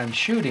and I'm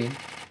shooting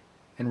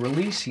and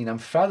releasing, I'm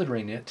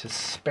feathering it to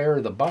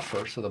spare the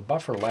buffer so the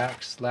buffer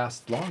lasts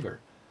longer.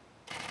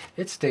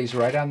 It stays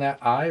right on that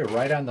eye or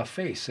right on the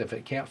face. If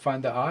it can't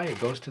find the eye, it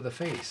goes to the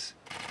face.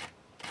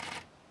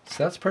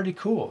 So that's pretty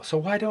cool. So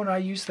why don't I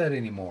use that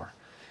anymore?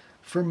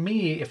 For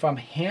me, if I'm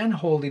hand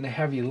holding a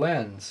heavy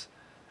lens,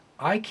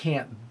 I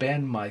can't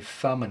bend my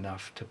thumb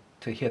enough to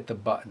to hit the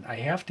button. I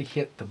have to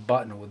hit the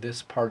button with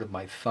this part of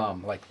my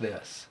thumb like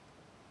this.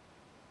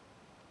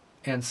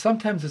 And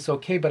sometimes it's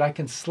okay, but I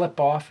can slip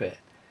off it.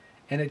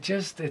 And it's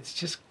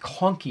just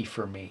clunky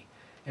for me.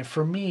 And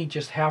for me,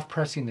 just half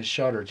pressing the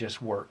shutter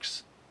just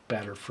works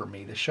better for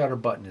me. The shutter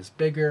button is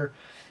bigger,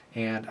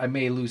 and I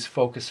may lose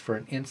focus for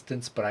an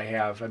instance, but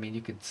I mean,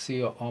 you could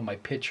see all my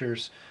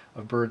pictures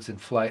of birds in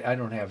flight. I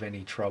don't have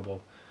any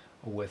trouble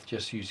with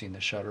just using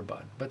the shutter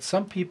button. But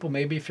some people,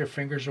 maybe if your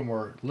fingers are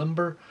more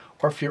limber,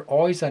 or if you're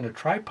always on a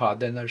tripod,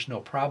 then there's no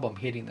problem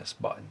hitting this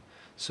button.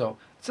 So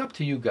it's up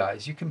to you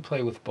guys. You can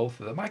play with both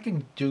of them. I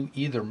can do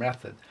either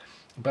method,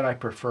 but I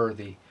prefer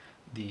the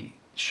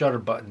shutter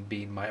button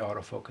being my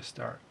autofocus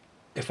start.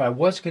 If I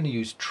was going to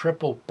use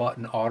triple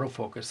button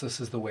autofocus, this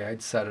is the way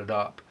I'd set it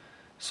up.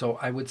 So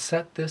I would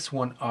set this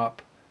one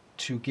up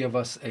to give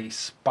us a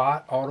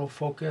spot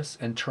autofocus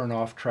and turn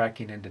off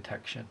tracking and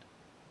detection.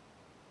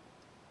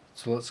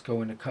 So let's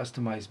go into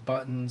customize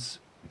buttons.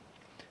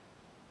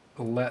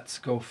 Let's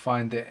go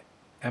find the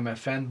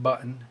MFN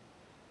button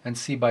and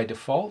see by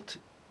default.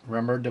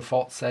 Remember,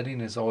 default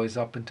setting is always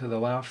up and to the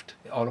left.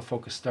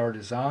 Autofocus start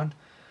is on.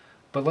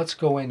 But let's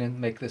go in and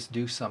make this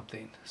do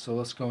something. So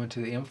let's go into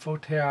the info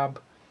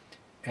tab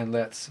and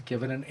let's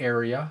give it an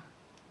area.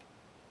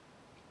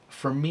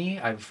 For me,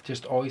 I've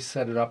just always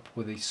set it up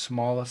with the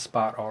smallest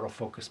spot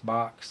autofocus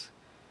box.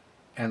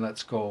 And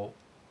let's go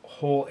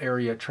whole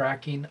area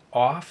tracking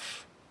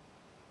off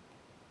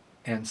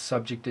and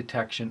subject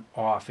detection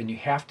off. And you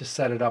have to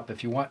set it up.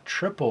 If you want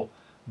triple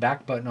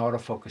back button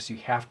autofocus, you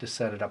have to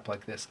set it up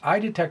like this. Eye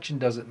detection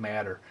doesn't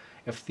matter.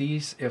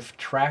 If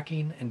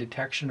tracking and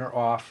detection are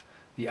off,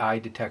 the eye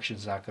detection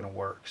is not going to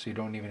work. So you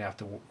don't even have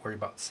to worry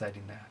about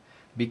setting that.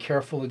 Be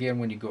careful again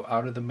when you go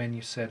out of the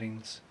menu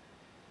settings.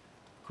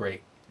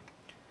 Great.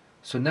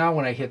 So now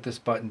when I hit this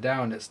button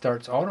down, it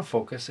starts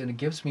autofocus and it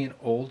gives me an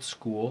old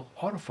school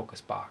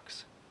autofocus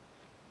box.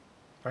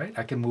 Right?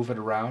 I can move it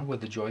around with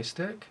the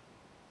joystick.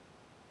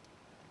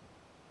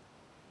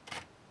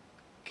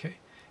 Okay.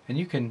 And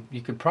you can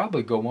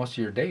probably go most of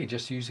your day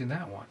just using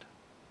that one.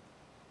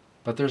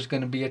 But there's going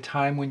to be a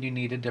time when you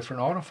need a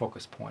different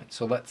autofocus point.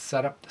 So let's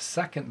set up the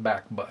second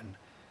back button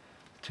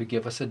to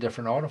give us a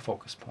different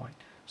autofocus point.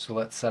 So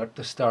let's set up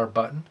the star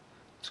button.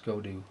 Let's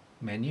go to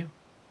menu.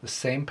 The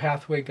same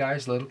pathway,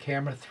 guys. Little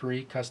camera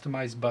 3,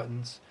 customize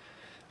buttons.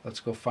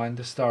 Let's go find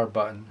the star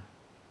button.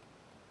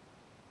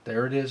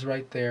 There it is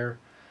right there.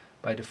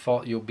 By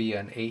default, you'll be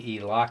an AE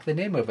lock. The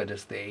name of it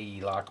is the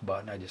AE lock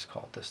button. I just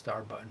call it the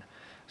star button.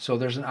 So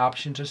there's an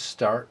option to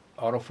start,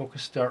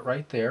 autofocus start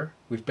right there.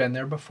 We've been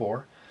there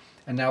before.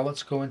 And now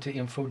let's go into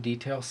info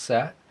detail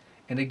set.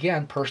 And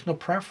again, personal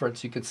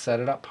preference, you could set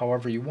it up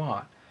however you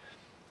want.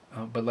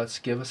 But let's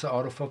give us an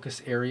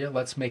autofocus area.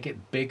 Let's make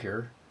it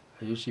bigger.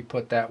 I usually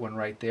put that one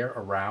right there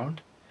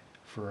around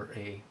for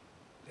a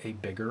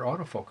bigger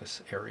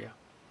autofocus area.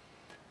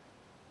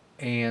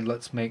 And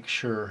let's make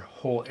sure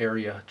whole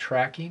area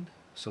tracking.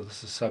 So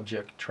this is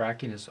subject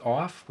tracking is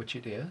off, which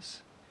it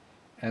is.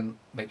 And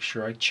make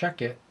sure I check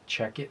it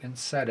and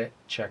set it,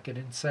 check it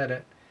and set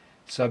it.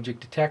 Subject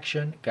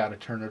detection, got to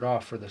turn it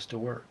off for this to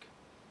work.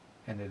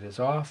 And it is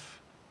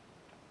off.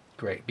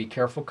 Great. Be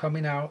careful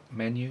coming out.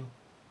 Menu.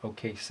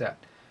 OK, set.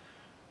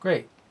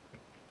 Great.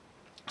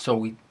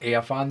 So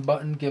AF on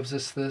button gives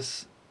us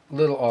this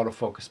little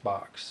autofocus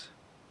box.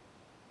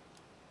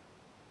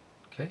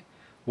 Okay.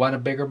 Want a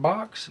bigger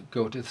box?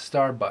 Go to the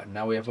star button.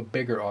 Now we have a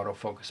bigger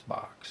autofocus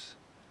box.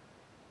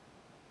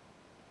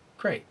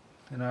 Great.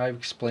 And I've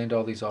explained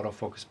all these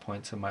autofocus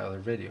points in my other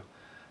video.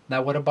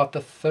 Now what about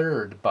the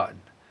third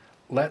button?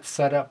 Let's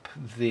set up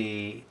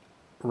the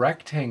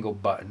rectangle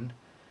button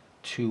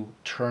to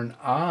turn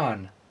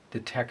on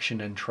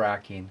detection and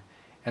tracking,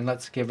 and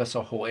let's give us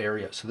a whole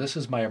area. So this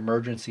is my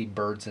emergency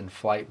birds in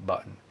flight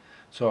button.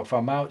 So if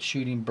I'm out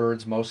shooting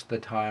birds most of the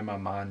time,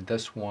 I'm on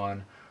this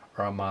one,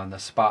 or I'm on the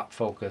spot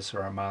focus,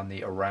 or I'm on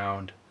the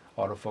around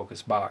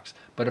autofocus box.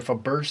 But if a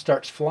bird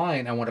starts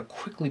flying, I want to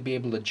quickly be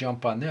able to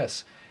jump on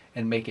this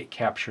and make it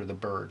capture the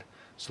bird.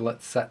 So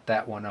let's set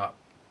that one up.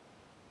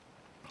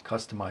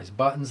 Customize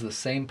buttons, the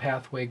same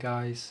pathway,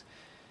 guys.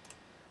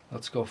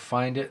 Let's go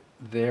find it.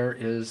 There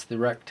is the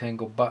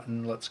rectangle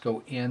button. Let's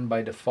go in.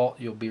 By default,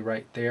 you'll be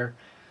right there.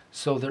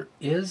 So there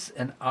is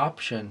an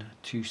option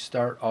to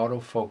start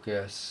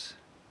autofocus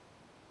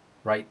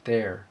right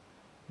there,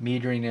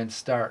 metering and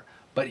start.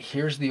 But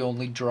here's the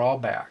only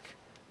drawback.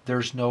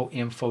 There's no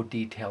info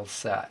detail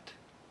set.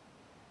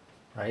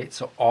 Right?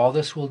 So all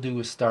this will do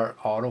is start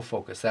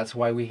autofocus. That's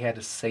why we had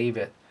to save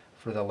it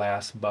for the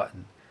last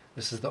button.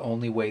 This is the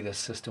only way this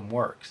system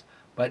works.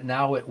 But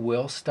now it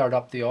will start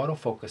up the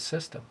autofocus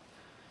system.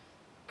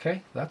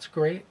 Okay, that's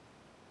great.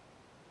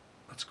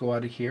 Let's go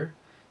out of here.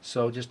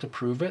 So just to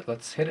prove it,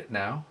 let's hit it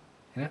now.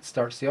 And it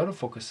starts the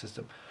autofocus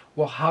system.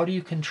 Well, how do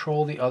you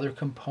control the other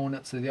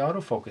components of the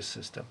autofocus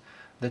system?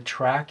 The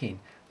tracking,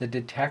 the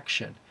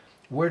detection.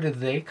 Where do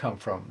they come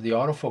from? The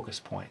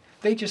autofocus point.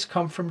 They just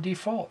come from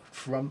default.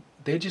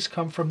 They just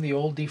come from the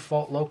old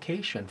default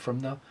location,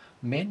 from the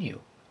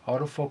menu,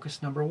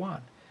 autofocus number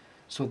 1.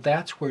 So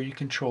that's where you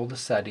control the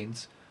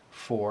settings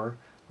for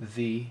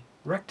the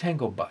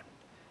rectangle button.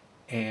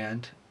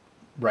 And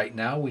right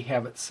now we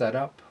have it set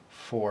up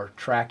for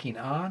tracking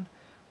on.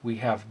 We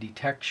have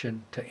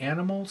detection to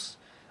animals.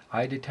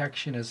 Eye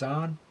detection is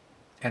on.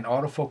 And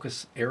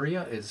autofocus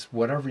area is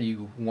whatever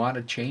you want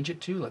to change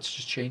it to. Let's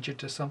just change it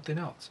to something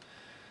else.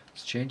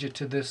 Let's change it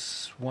to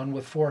this one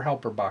with 4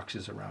 helper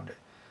boxes around it,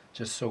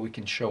 just so we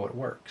can show it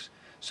works.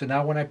 So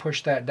now when I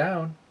push that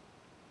down,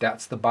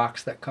 that's the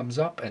box that comes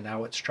up, and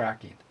now it's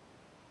tracking.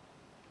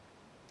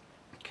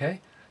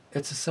 Okay,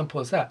 it's as simple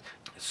as that.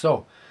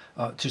 So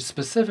to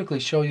specifically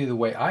show you the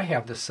way I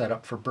have this set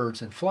up for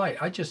birds in flight,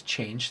 I just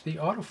changed the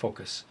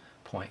autofocus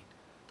point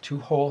to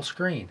whole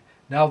screen.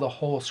 Now the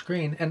whole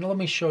screen, and let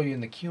me show you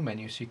in the Q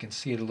menu so you can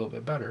see it a little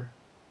bit better.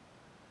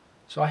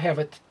 So I have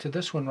it to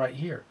this one right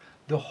here.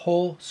 The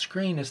whole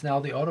screen is now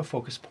the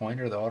autofocus point,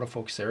 or the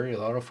autofocus area,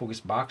 the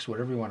autofocus box,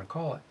 whatever you want to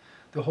call it.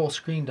 The whole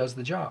screen does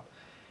the job.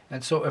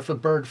 And so if a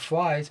bird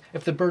flies,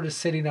 if the bird is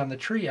sitting on the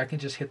tree, I can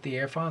just hit the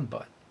AF on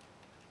button.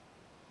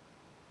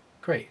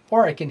 Great.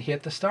 Or I can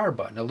hit the star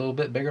button, a little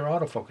bit bigger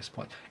autofocus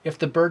point. If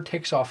the bird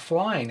takes off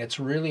flying, it's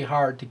really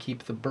hard to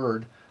keep the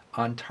bird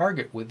on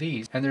target with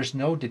these, and there's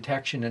no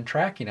detection and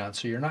tracking on,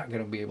 so you're not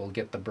going to be able to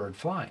get the bird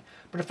flying.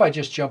 But if I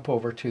just jump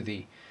over to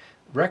the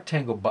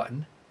rectangle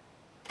button,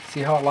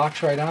 see how it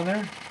locks right on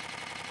there?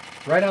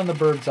 Right on the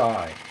bird's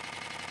eye.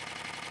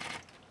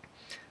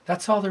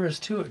 That's all there is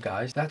to it,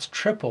 guys. That's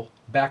triple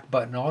back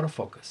button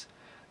autofocus.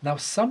 Now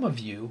some of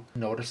you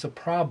notice a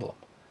problem.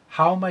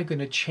 How am I going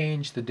to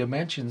change the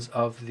dimensions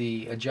of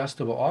the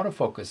adjustable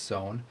autofocus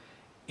zone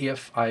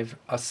if I've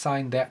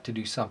assigned that to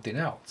do something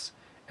else?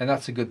 And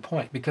that's a good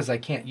point, because I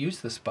can't use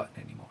this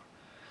button anymore.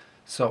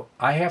 So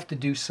I have to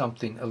do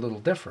something a little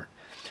different.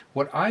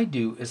 What I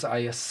do is I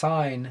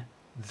assign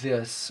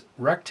this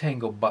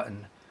rectangle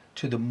button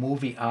to the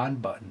movie on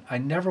button. I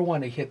never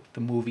want to hit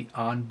the movie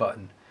on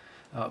button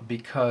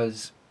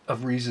because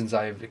of reasons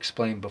I've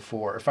explained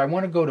before. If I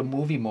want to go to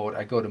movie mode,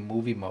 I go to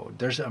movie mode.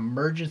 There's an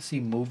emergency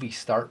movie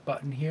start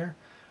button here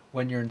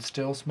when you're in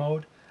stills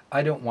mode.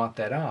 I don't want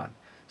that on.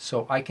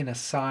 So I can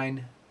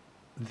assign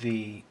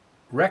the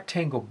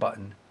rectangle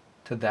button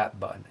to that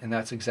button, and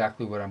that's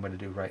exactly what I'm going to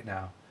do right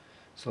now.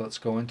 So let's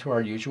go into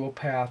our usual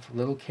path,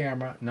 little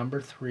camera,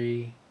 number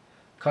 3,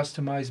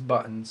 customize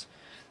buttons.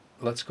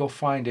 Let's go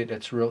find it.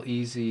 It's real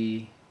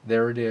easy.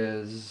 There it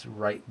is,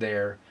 right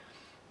there.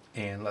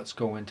 And let's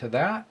go into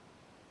that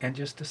and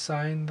just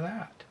assign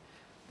that.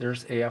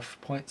 There's AF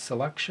point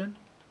selection.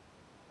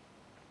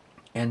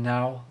 And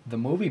now the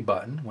movie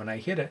button, when I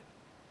hit it,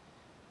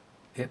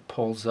 it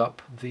pulls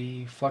up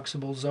the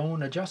flexible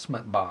zone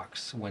adjustment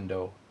box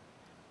window.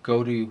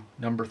 Go to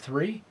number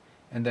 3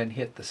 and then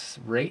hit the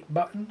rate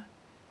button,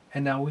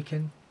 and now we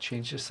can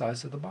change the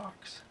size of the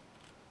box.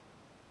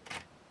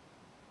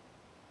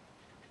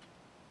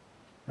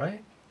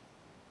 Right?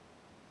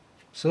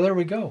 So there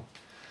we go.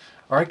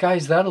 Alright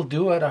guys, that'll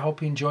do it. I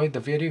hope you enjoyed the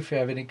video. If you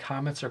have any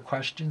comments or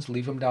questions,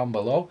 leave them down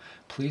below.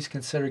 Please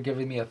consider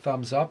giving me a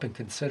thumbs up and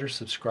consider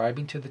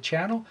subscribing to the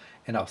channel,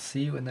 and I'll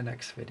see you in the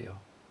next video.